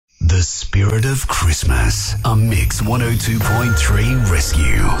the spirit of Christmas. A Mix 102.3 rescue.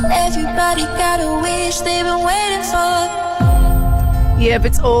 Everybody got a wish they've been waiting for. Yep,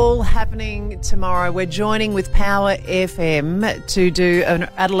 it's all happening tomorrow. We're joining with Power FM to do an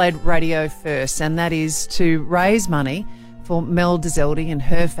Adelaide Radio First, and that is to raise money for Mel Dezeldy and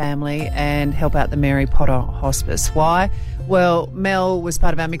her family and help out the Mary Potter Hospice. Why? Well, Mel was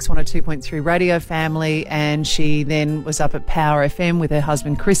part of our Mix 102.3 radio family, and she then was up at Power FM with her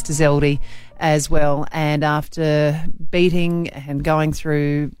husband Chris Dezeldy as well. And after beating and going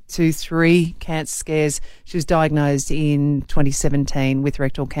through 2-3 cancer scares, she was diagnosed in 2017 with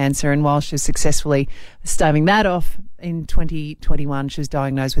rectal cancer. And while she was successfully staving that off in 2021, she was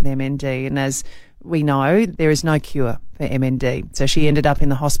diagnosed with MND. And as we know, there is no cure for MND. So she ended up in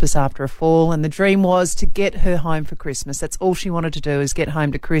the hospice after a fall, and the dream was to get her home for Christmas. That's all she wanted to do, is get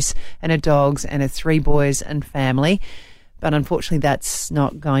home to Chris and her dogs and her 3 boys and family. But unfortunately, that's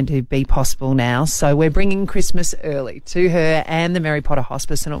not going to be possible now. So we're bringing Christmas early to her and the Mary Potter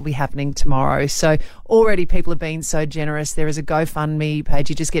Hospice, and it'll be happening tomorrow. So already people have been so generous. There is a GoFundMe page.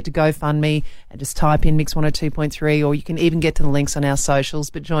 You just get to GoFundMe and just type in Mix 102.3, or you can even get to the links on our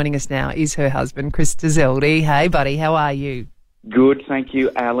socials. But joining us now is her husband, Chris Dezeldy. Hey, buddy, how are you? Good, thank you,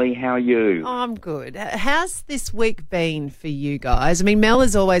 Ali. How are you? I'm good. How's this week been for you guys? I mean, Mel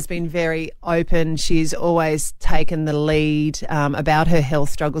has always been very open. She's always taken the lead about her health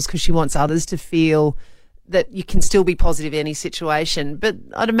struggles because she wants others to feel that you can still be positive in any situation. But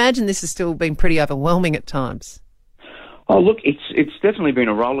I'd imagine this has still been pretty overwhelming at times. Oh, look, it's definitely been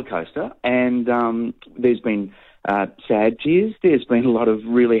a roller coaster, and there's been sad tears. There's been a lot of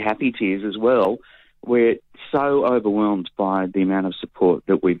really happy tears as well. We're so overwhelmed by the amount of support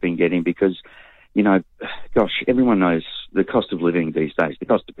that we've been getting because, you know, gosh, everyone knows the cost of living these days, the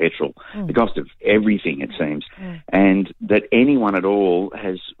cost of petrol, the cost of everything, it seems, and that anyone at all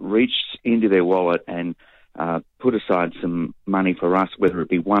has reached into their wallet and put aside some money for us, whether it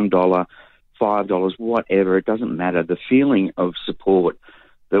be $1, $5, whatever, it doesn't matter. The feeling of support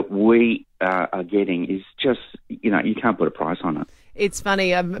that we are getting is just, you know, you can't put a price on it. It's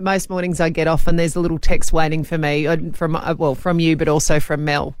funny. Most mornings I get off and there's a little text waiting for me from you, but also from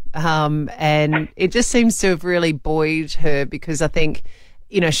Mel. And it just seems to have really buoyed her because I think,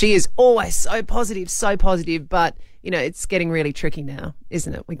 you know, she is always so positive, but, you know, it's getting really tricky now,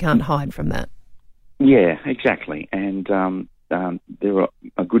 isn't it? We can't hide from that. Yeah, exactly. And there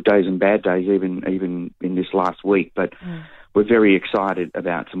are good days and bad days even in this last week, but we're very excited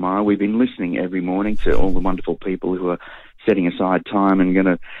about tomorrow. We've been listening every morning to all the wonderful people who are setting aside time and going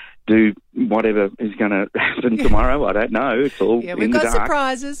to do whatever is going to happen tomorrow. I don't know. It's all we've in got the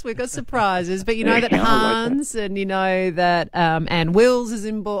dark. We've got surprises. But you know that Hans and you know that Anne Wills is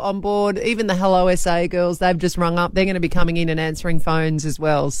on board. Even the Hello SA girls, they've just rung up. They're going to be coming in and answering phones as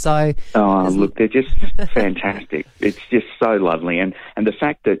well. So, look, they're just fantastic. It's just so lovely. And the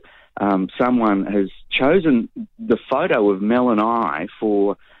fact that someone has chosen the photo of Mel and I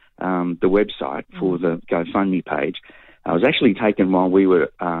for the website, for the GoFundMe page, was actually taken while we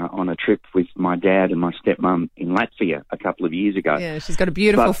were on a trip with my dad and my stepmum in Latvia a couple of years ago. Yeah, she's got a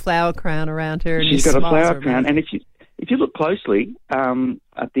beautiful flower crown around her. And she's got a flower crown, and if you look closely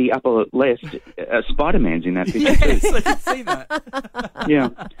at the upper left, Spider-Man's in that picture yes, too. I can see that. Yeah,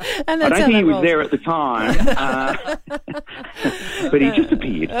 and I don't think he was there at the time, but he just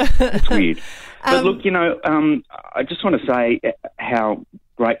appeared. It's weird. But look, you know, I just want to say how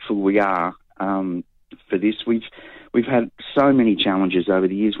grateful we are for this. We've had so many challenges over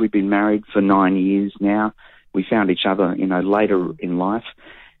the years. We've been married for 9 years now. We found each other, you know, later in life.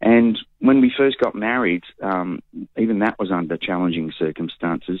 And when we first got married, even that was under challenging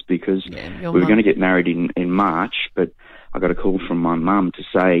circumstances because we were going to get married in March, but I got a call from my mum to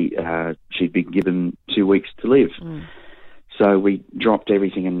say she'd been given 2 weeks to live. So we dropped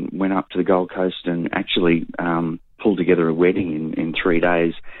everything and went up to the Gold Coast and actually pulled together a wedding in 3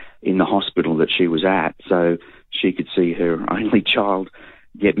 days in the hospital that she was at, so she could see her only child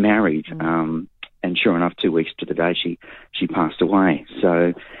get married. And sure enough, 2 weeks to the day, she passed away.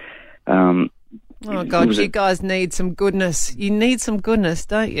 So, oh God, you guys need some goodness. You need some goodness,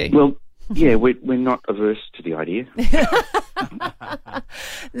 don't you? Well, yeah, we're not averse to the idea.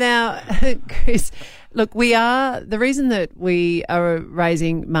 Now, Chris, Look, the reason that we are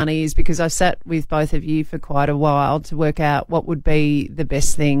raising money is because I've sat with both of you for quite a while to work out what would be the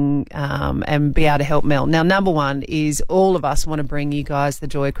best thing and be able to help Mel. Now, number one is all of us want to bring you guys the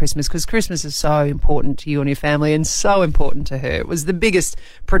joy of Christmas because Christmas is so important to you and your family and so important to her. It was the biggest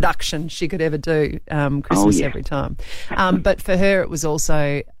production she could ever do, Christmas every time. But for her, it was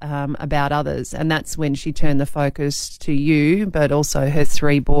also about others, and that's when she turned the focus to you, but also her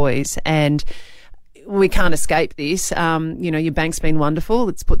 3 boys. And we can't escape this. Your bank's been wonderful.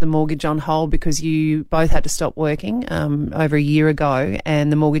 It's put the mortgage on hold because you both had to stop working over a year ago,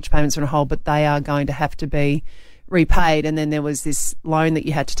 and the mortgage payments are on hold, but they are going to have to be repaid. And then there was this loan that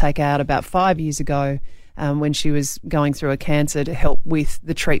you had to take out about 5 years ago when she was going through a cancer to help with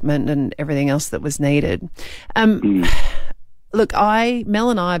the treatment and everything else that was needed. Look,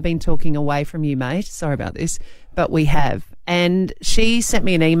 Mel and I have been talking away from you, mate. Sorry about this, but we have. And she sent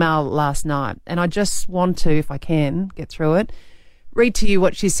me an email last night, and I just want to, if I can, get through it, read to you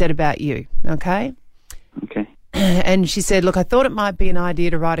what she said about you, okay? Okay. And she said, look, I thought it might be an idea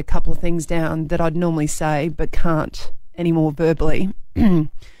to write a couple of things down that I'd normally say but can't anymore verbally.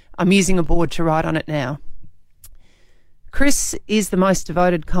 I'm using a board to write on it now. Chris is the most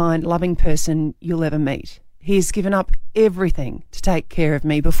devoted, kind, loving person you'll ever meet. He has given up everything to take care of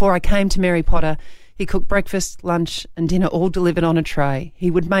me. Before I came to Mary Potter, he cooked breakfast, lunch and dinner all delivered on a tray.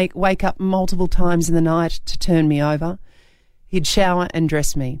 He would wake up multiple times in the night to turn me over. He'd shower and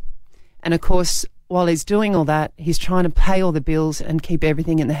dress me. And of course, while he's doing all that, he's trying to pay all the bills and keep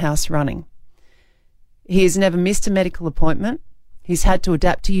everything in the house running. He has never missed a medical appointment. He's had to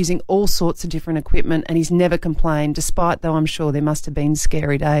adapt to using all sorts of different equipment, and he's never complained, despite though I'm sure there must have been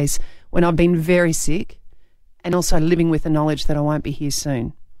scary days when I've been very sick and also living with the knowledge that I won't be here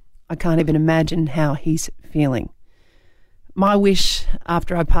soon. I can't even imagine how he's feeling. My wish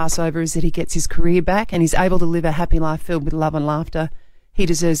after I pass over is that he gets his career back and he's able to live a happy life filled with love and laughter. He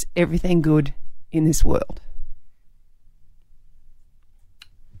deserves everything good in this world.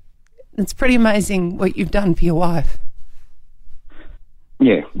 It's pretty amazing what you've done for your wife.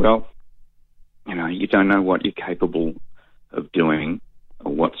 Yeah, well, you don't know what you're capable of doing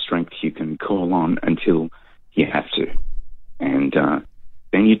or what strength you can call on until you have to. And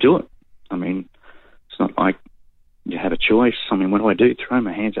then you do it. I mean, it's not like you have a choice. I mean, what do? Throw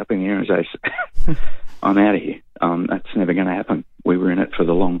my hands up in the air and say, I'm out of here. That's never going to happen. We were in it for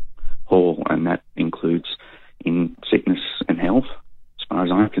the long haul, and that includes in sickness and health, as far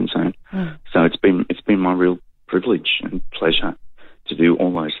as I'm concerned. So it's been my real privilege and pleasure to do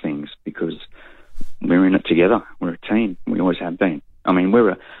all those things because we're in it together. We're a team. We always have been. I mean,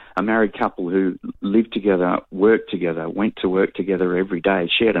 we're a married couple who lived together, worked together, went to work together every day,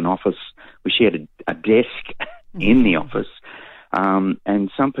 shared an office. We shared a desk in the office.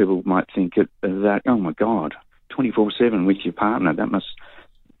 And some people might think that, oh, my God, 24/7 with your partner, that must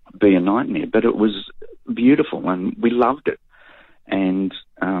be a nightmare. But it was beautiful, and we loved it. And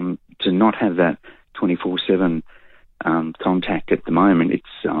to not have that 24/7 contact at the moment, it's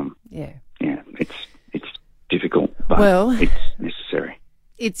difficult, but it's necessary.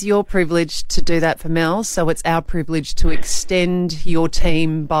 It's your privilege to do that for Mel, so it's our privilege to extend your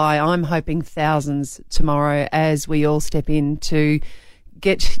team by, I'm hoping, thousands tomorrow as we all step in to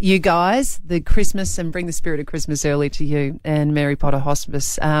get you guys the Christmas and bring the spirit of Christmas early to you and Mary Potter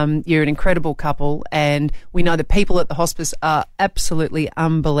Hospice. You're an incredible couple, and we know the people at the hospice are absolutely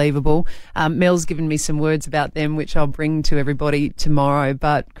unbelievable. Mel's given me some words about them, which I'll bring to everybody tomorrow.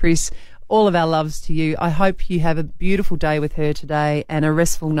 But Chris, all of our loves to you. I hope you have a beautiful day with her today and a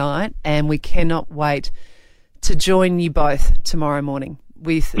restful night, and we cannot wait to join you both tomorrow morning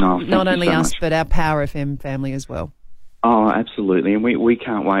with not only us, but our Power FM family as well. Oh, absolutely. And we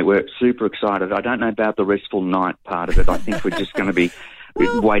can't wait. We're super excited. I don't know about the restful night part of it. I think we're just going to be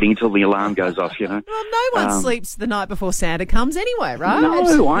waiting until the alarm goes off, Well, no one sleeps the night before Santa comes anyway, right?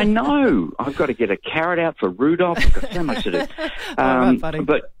 No, I know. I've got to get a carrot out for Rudolph. I've got so much to do. All right, buddy.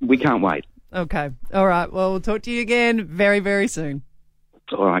 But we can't wait. Okay. All right. Well, we'll talk to you again very, very soon.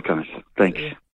 All right, guys. Thanks.